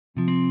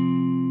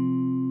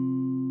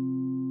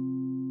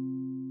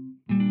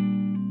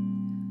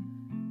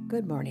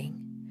Good morning.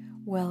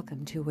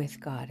 Welcome to With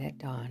God at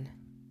Dawn.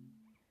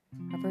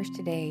 Our verse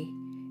today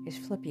is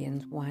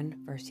Philippians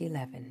 1 verse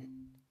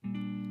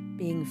 11.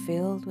 Being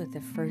filled with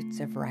the fruits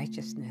of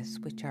righteousness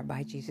which are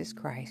by Jesus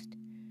Christ,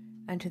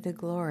 unto the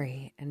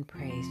glory and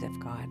praise of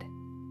God.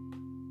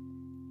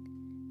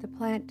 The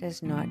plant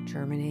does not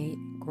germinate,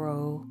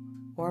 grow,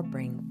 or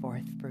bring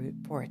forth fruit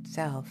for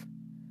itself,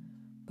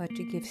 but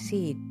to give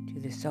seed to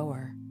the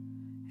sower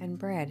and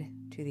bread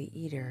to the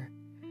eater.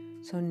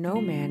 So no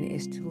man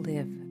is to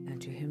live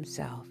unto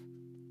himself.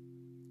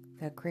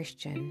 The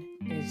Christian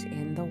is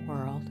in the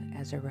world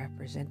as a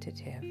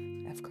representative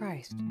of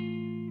Christ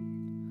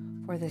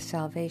for the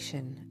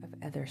salvation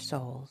of other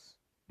souls.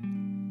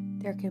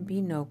 There can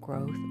be no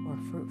growth or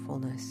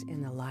fruitfulness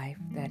in the life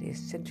that is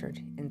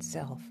centered in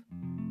self.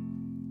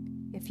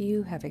 If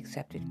you have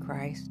accepted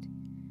Christ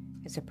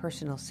as a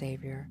personal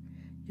Savior,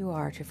 you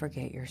are to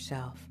forget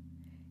yourself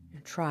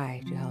and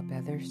try to help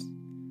others.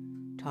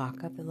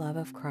 Talk of the love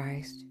of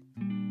Christ.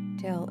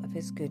 Tell of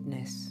His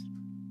goodness.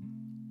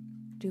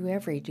 Do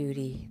every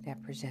duty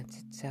that presents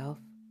itself.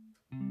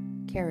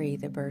 Carry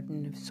the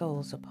burden of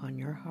souls upon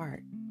your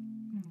heart,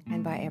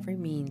 and by every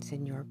means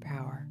in your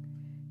power,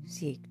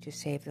 seek to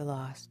save the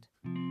lost.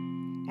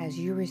 As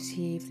you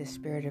receive the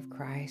Spirit of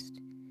Christ,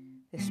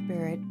 the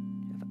Spirit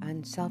of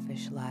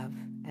unselfish love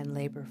and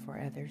labor for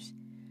others,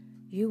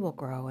 you will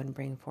grow and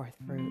bring forth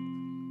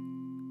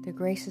fruit. The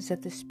graces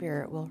of the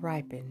Spirit will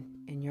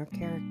ripen in your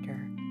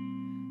character.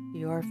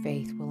 Your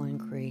faith will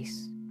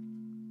increase.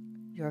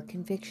 Your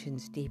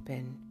convictions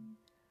deepen.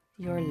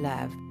 Your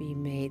love be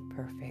made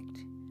perfect.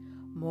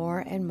 More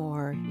and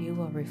more you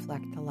will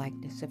reflect the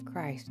likeness of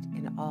Christ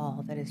in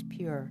all that is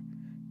pure,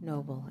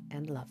 noble,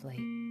 and lovely.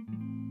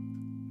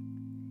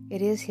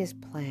 It is His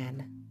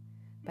plan,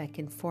 by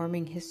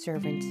conforming His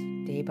servants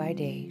day by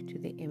day to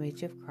the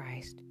image of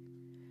Christ,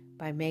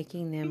 by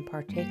making them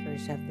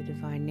partakers of the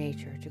divine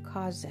nature, to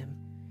cause them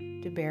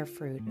to bear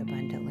fruit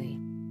abundantly.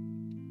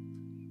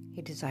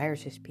 He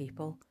desires His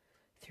people,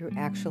 through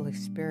actual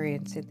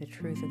experience in the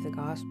truth of the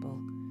gospel,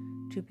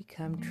 to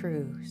become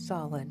true,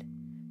 solid,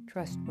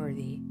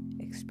 trustworthy,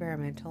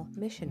 experimental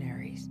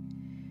missionaries.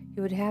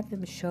 He would have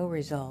them show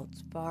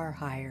results far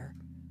higher,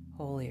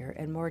 holier,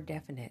 and more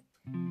definite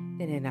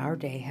than in our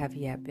day have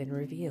yet been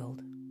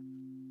revealed.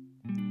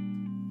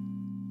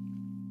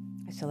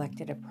 I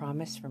selected a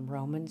promise from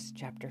Romans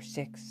chapter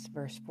 6,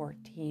 verse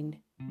 14.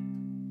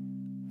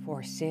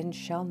 For sin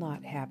shall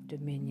not have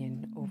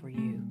dominion over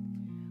you,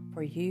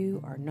 for you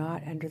are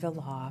not under the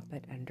law,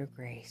 but under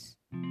grace.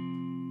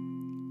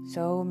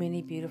 So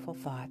many beautiful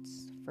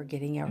thoughts,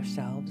 forgetting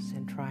ourselves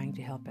and trying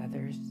to help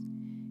others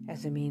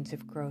as a means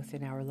of growth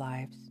in our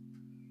lives.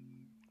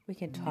 We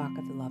can talk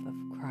of the love of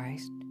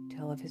Christ,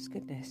 tell of His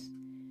goodness,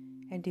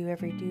 and do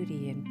every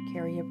duty and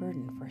carry a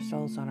burden for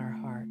souls on our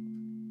heart.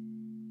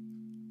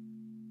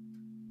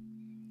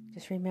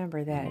 Just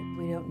remember that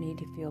we don't need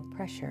to feel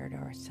pressured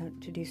or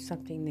to do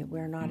something that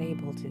we're not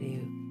able to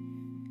do.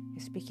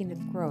 Speaking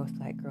of growth,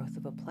 like growth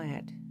of a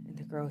plant, and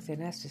the growth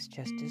in us is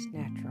just as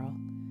natural,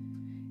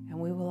 and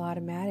we will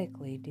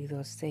automatically do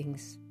those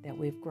things that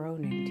we've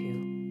grown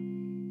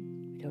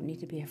into. We don't need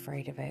to be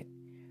afraid of it.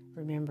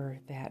 Remember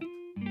that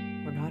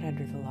we're not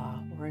under the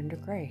law, we're under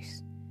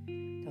grace.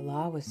 The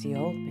law was the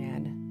old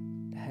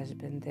man, the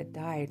husband that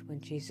died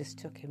when Jesus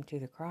took him to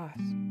the cross.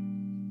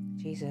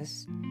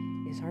 Jesus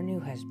is our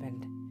new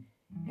husband,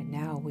 and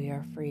now we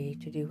are free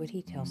to do what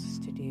He tells us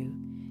to do.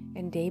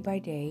 And day by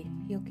day,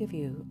 He'll give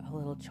you a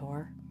little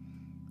chore,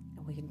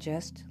 and we can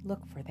just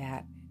look for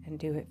that and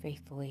do it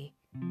faithfully.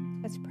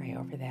 Let's pray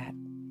over that.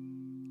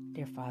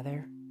 Dear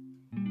Father,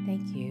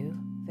 thank You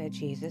that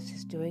Jesus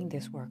is doing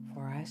this work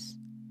for us.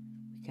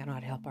 We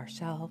cannot help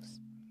ourselves.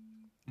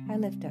 I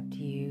lift up to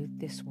You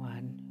this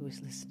one who is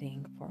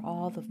listening for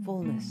all the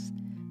fullness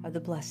of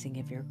the blessing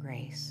of Your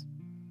grace.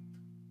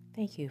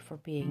 Thank You for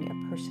being a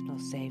personal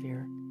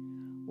Savior,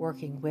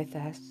 working with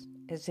us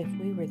as if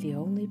we were the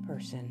only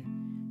person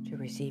to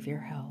receive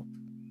Your help.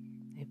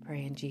 I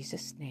pray in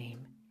Jesus'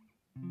 name.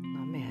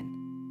 Amen.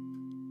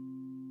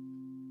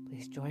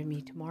 Please join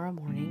me tomorrow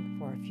morning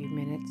for a few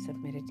minutes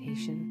of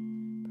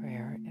meditation,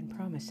 prayer, and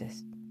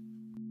promises.